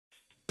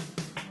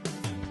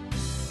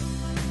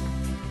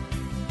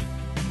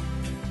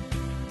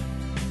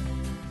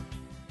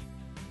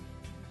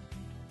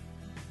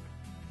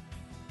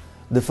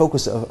The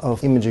focus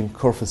of Imaging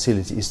Core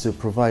Facility is to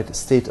provide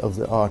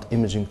state-of-the-art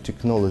imaging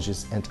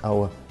technologies and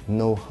our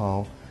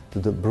know-how to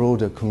the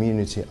broader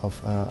community of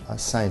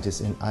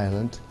scientists in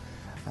Ireland,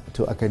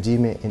 to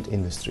academia and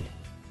industry.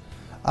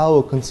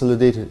 Our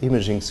consolidated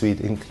imaging suite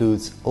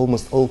includes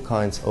almost all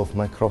kinds of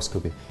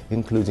microscopy,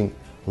 including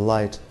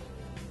light,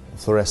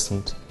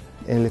 fluorescent.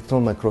 In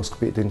electron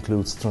microscopy it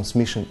includes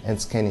transmission and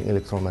scanning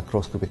electron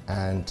microscopy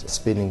and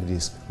spinning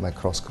disk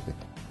microscopy.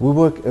 We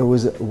work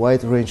with a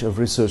wide range of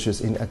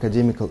researchers in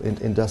academical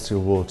and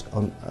industrial world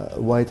on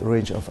a wide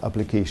range of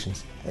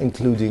applications,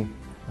 including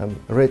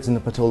retina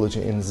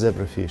pathology in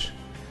zebrafish,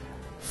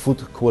 food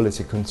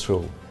quality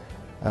control,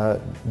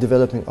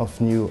 developing of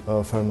new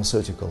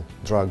pharmaceutical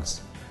drugs,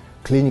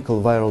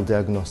 clinical viral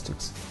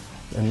diagnostics,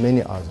 and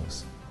many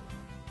others.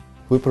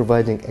 We're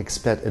providing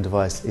expert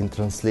advice in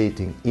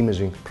translating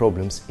imaging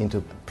problems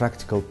into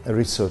practical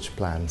research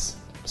plans,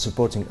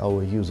 supporting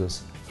our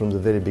users from the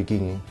very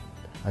beginning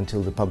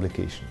until the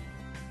publication.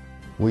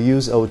 We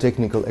use our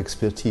technical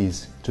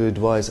expertise to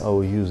advise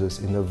our users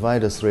in the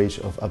widest range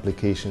of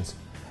applications,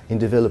 in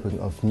developing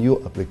of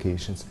new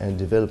applications and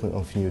developing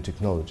of new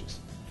technologies.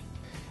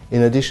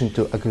 In addition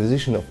to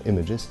acquisition of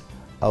images,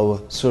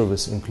 our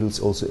service includes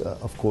also,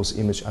 of course,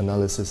 image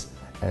analysis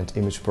and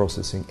image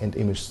processing and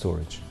image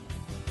storage.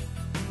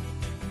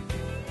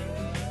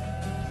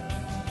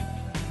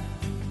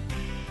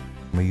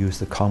 We use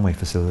the Conway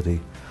facility.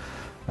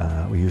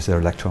 We use their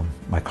electron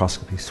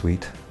microscopy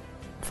suite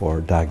for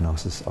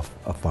diagnosis of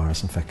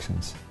virus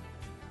infections.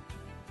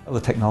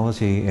 The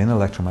technology in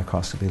electron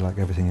microscopy, like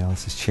everything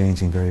else, is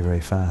changing very,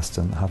 very fast,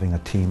 and having a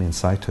team in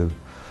situ,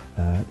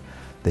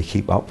 they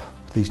keep up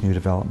these new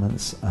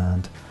developments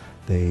and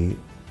they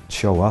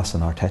show us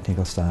and our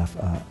technical staff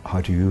how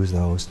to use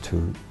those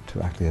to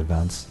actually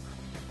advance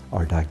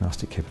our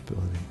diagnostic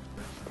capability.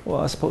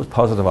 Well, I suppose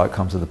positive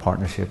outcomes of the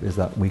partnership is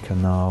that we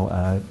can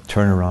now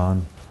turn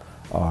around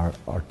our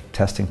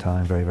testing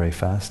time very, very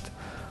fast.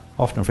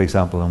 Often, for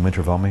example, in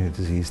winter vomiting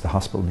disease, the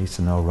hospital needs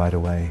to know right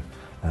away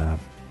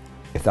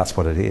if that's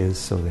what it is,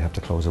 so they have to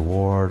close a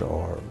ward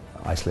or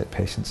isolate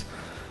patients.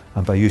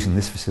 And by using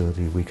this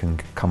facility, we can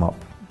come up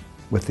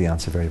with the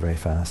answer very, very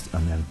fast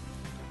and then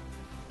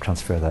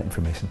transfer that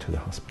information to the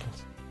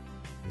hospitals.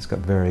 It's got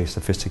very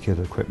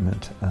sophisticated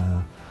equipment,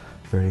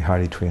 very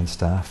highly trained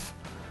staff,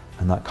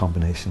 and that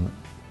combination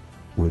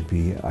would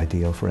be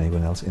ideal for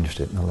anyone else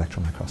interested in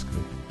electron microscopy.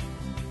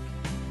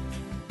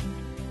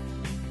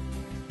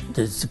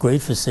 It's a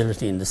great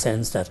facility in the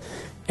sense that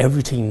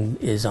everything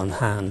is on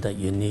hand that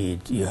you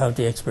need. You have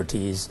the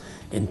expertise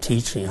in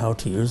teaching how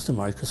to use the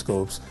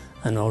microscopes,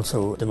 and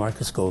also the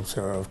microscopes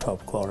are of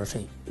top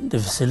quality. The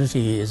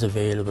facility is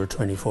available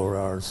 24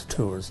 hours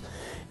tours.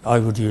 I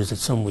would use it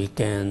some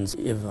weekends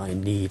if I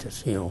need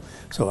it,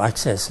 So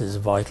access is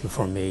vital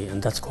for me,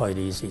 and that's quite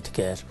easy to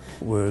get.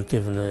 We're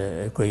given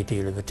a great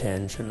deal of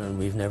attention, and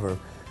we've never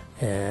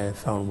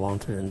found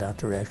wanted in that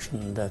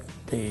direction. That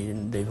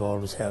they've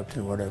always helped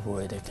in whatever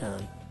way they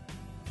can.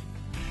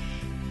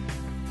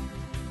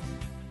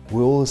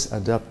 We always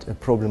adopt a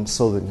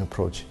problem-solving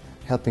approach,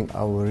 helping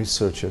our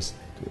researchers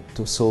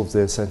to solve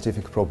their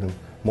scientific problem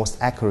most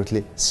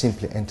accurately,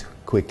 simply and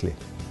quickly.